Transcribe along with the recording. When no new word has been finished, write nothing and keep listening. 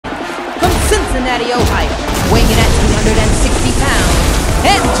Cincinnati, Ohio, weighing in at 260 pounds,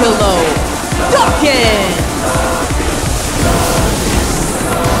 Angelo Dawkins!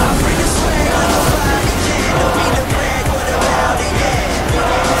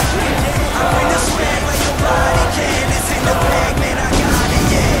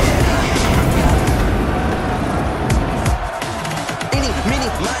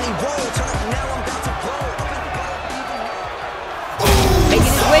 Making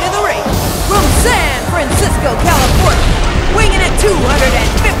his way to the ring from San Francisco, California, weighing in at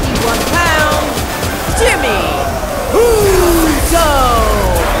 251 pounds, Jimmy Uso!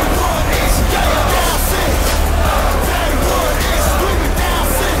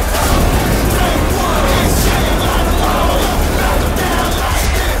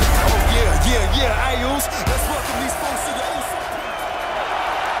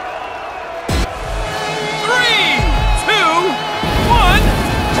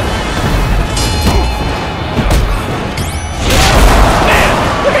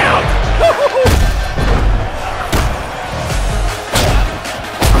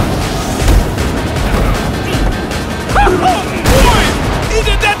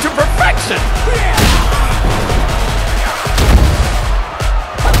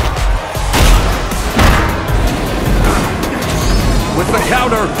 With the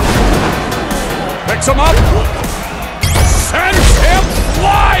counter, picks him up, sends him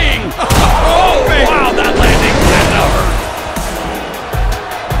flying! Oh, wow, that landing had to hurt.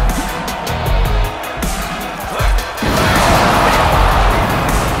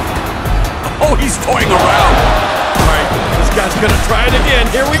 Oh, he's toying around. All right, this guy's gonna try it again.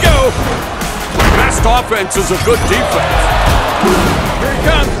 Here we go. Best offense is a good defense. Here he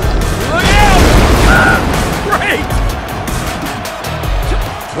comes. Look out! Great!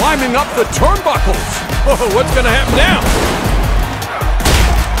 Climbing up the turnbuckles. Oh, what's going to happen now?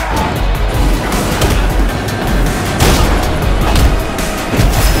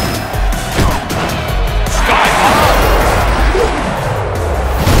 Sky high.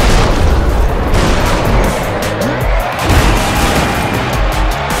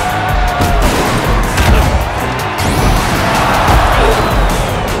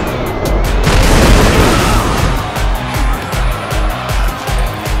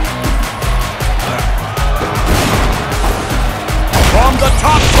 The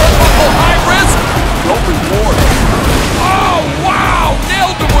top turnbuckle, high risk, no reward. Oh, wow!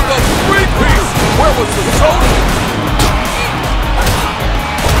 Nailed him with a three-piece. Where was the soda?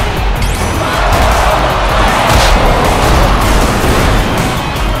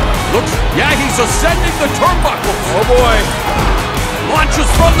 Looks, yeah, he's ascending the turnbuckles. Oh, boy. Launches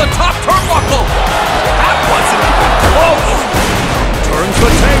from the top turnbuckle. That wasn't even close. Turns the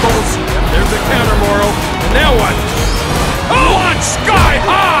tables. There's the counter, Morrow. And now what? Launch sky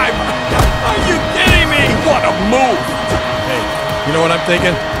high! Are you kidding me? What a move! Hey, you know what I'm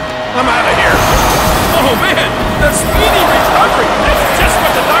thinking? I'm out of here. Oh man, the speedy recovery! That's just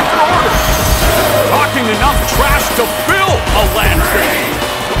what the doctor ordered! Talking enough trash to fill a land grab!